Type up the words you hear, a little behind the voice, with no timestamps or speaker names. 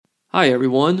Hi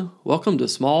everyone, welcome to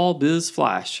Small Biz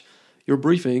Flash, your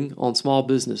briefing on small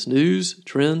business news,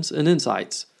 trends, and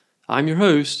insights. I'm your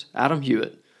host, Adam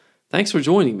Hewitt. Thanks for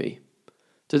joining me.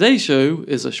 Today's show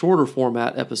is a shorter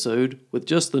format episode with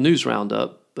just the news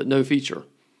roundup, but no feature.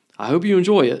 I hope you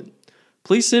enjoy it.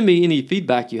 Please send me any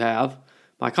feedback you have.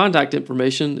 My contact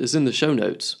information is in the show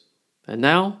notes. And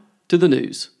now, to the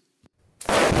news.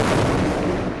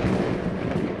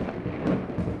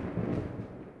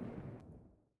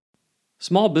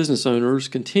 Small business owners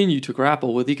continue to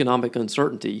grapple with economic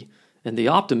uncertainty, and the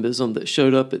optimism that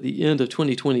showed up at the end of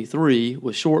 2023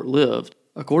 was short-lived,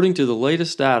 according to the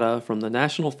latest data from the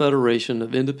National Federation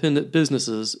of Independent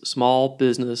Businesses Small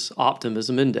Business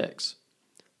Optimism Index.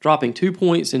 Dropping 2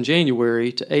 points in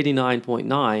January to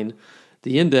 89.9,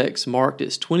 the index marked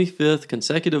its 25th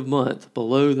consecutive month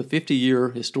below the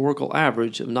 50-year historical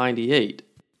average of 98.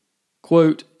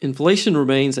 Quote, inflation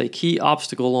remains a key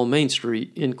obstacle on Main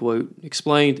Street, end quote,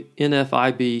 explained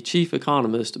NFIB Chief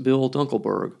Economist Bill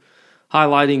Dunkelberg,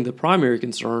 highlighting the primary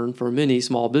concern for many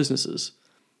small businesses.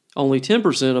 Only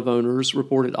 10% of owners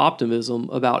reported optimism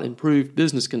about improved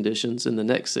business conditions in the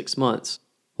next 6 months,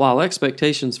 while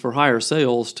expectations for higher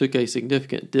sales took a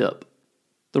significant dip.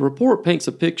 The report paints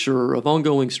a picture of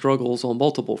ongoing struggles on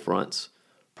multiple fronts.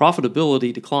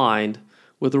 Profitability declined,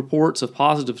 with reports of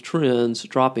positive trends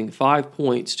dropping 5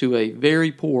 points to a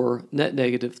very poor net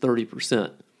negative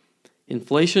 30%.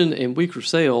 Inflation and weaker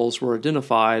sales were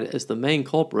identified as the main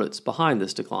culprits behind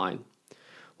this decline.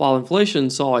 While inflation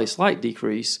saw a slight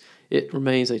decrease, it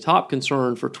remains a top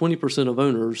concern for 20% of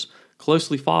owners,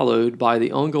 closely followed by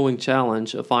the ongoing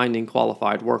challenge of finding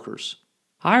qualified workers.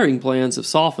 Hiring plans have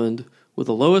softened, with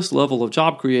the lowest level of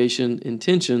job creation in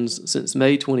tensions since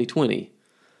May 2020.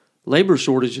 Labor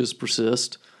shortages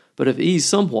persist, but have eased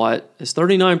somewhat as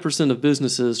 39% of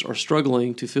businesses are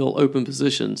struggling to fill open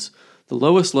positions, the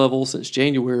lowest level since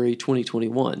January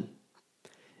 2021.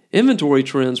 Inventory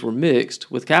trends were mixed,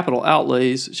 with capital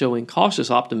outlays showing cautious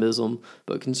optimism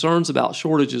but concerns about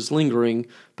shortages lingering,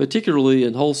 particularly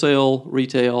in wholesale,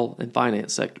 retail, and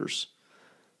finance sectors.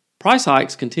 Price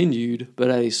hikes continued,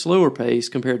 but at a slower pace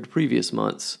compared to previous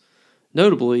months.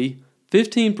 Notably,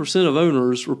 15% of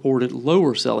owners reported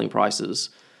lower selling prices,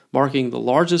 marking the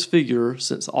largest figure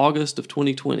since August of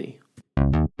 2020.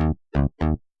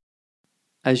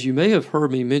 As you may have heard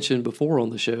me mention before on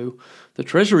the show, the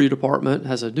Treasury Department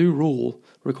has a new rule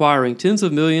requiring tens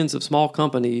of millions of small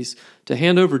companies to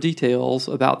hand over details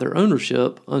about their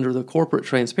ownership under the Corporate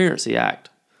Transparency Act.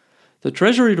 The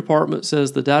Treasury Department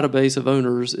says the database of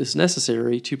owners is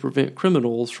necessary to prevent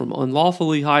criminals from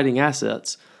unlawfully hiding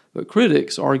assets, but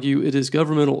critics argue it is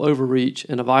governmental overreach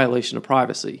and a violation of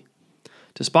privacy.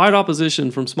 Despite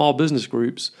opposition from small business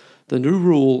groups, the new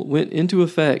rule went into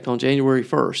effect on January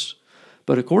 1st.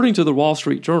 But according to the Wall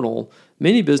Street Journal,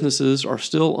 many businesses are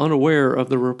still unaware of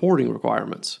the reporting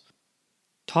requirements.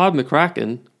 Todd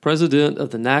McCracken, president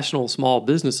of the National Small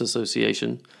Business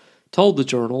Association, told the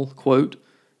Journal, quote,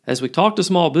 as we talk to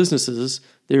small businesses,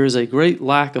 there is a great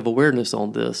lack of awareness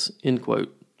on this, end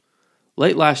quote.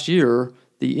 Late last year,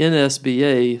 the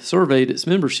NSBA surveyed its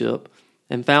membership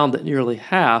and found that nearly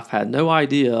half had no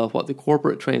idea what the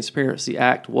Corporate Transparency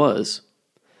Act was.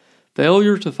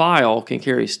 Failure to file can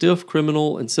carry stiff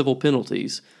criminal and civil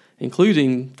penalties,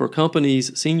 including for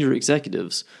companies' senior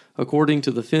executives, according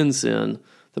to the FinCEN,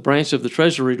 the branch of the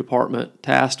Treasury Department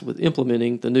tasked with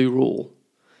implementing the new rule.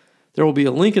 There will be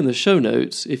a link in the show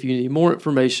notes if you need more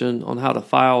information on how to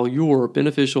file your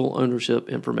beneficial ownership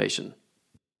information.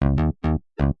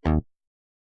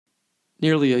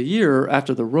 Nearly a year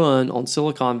after the run on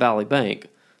Silicon Valley Bank,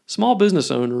 small business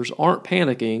owners aren't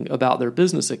panicking about their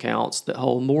business accounts that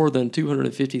hold more than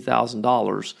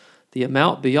 $250,000, the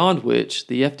amount beyond which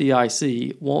the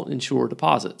FDIC won't insure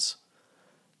deposits.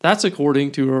 That's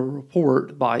according to a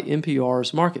report by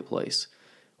NPR's Marketplace,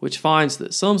 which finds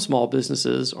that some small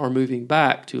businesses are moving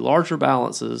back to larger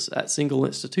balances at single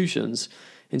institutions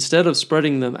instead of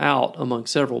spreading them out among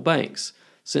several banks,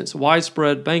 since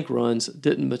widespread bank runs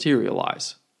didn't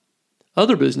materialize.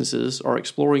 Other businesses are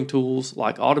exploring tools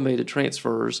like automated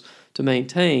transfers to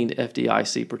maintain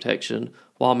FDIC protection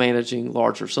while managing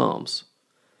larger sums.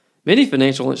 Many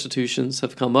financial institutions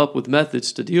have come up with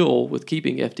methods to deal with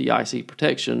keeping FDIC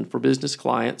protection for business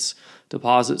clients'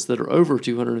 deposits that are over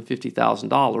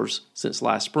 $250,000 since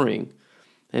last spring,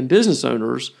 and business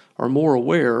owners are more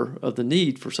aware of the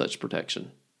need for such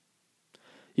protection.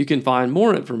 You can find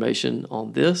more information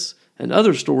on this and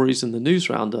other stories in the news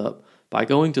roundup by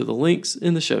going to the links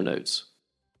in the show notes.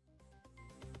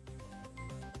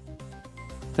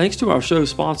 Thanks to our show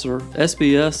sponsor,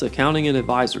 SBS Accounting and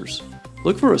Advisors.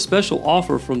 look for a special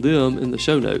offer from them in the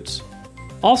show notes.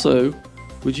 Also,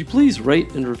 would you please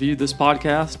rate and review this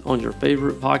podcast on your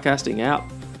favorite podcasting app?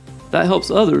 That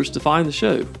helps others to find the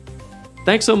show.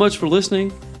 Thanks so much for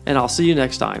listening, and I'll see you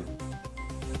next time.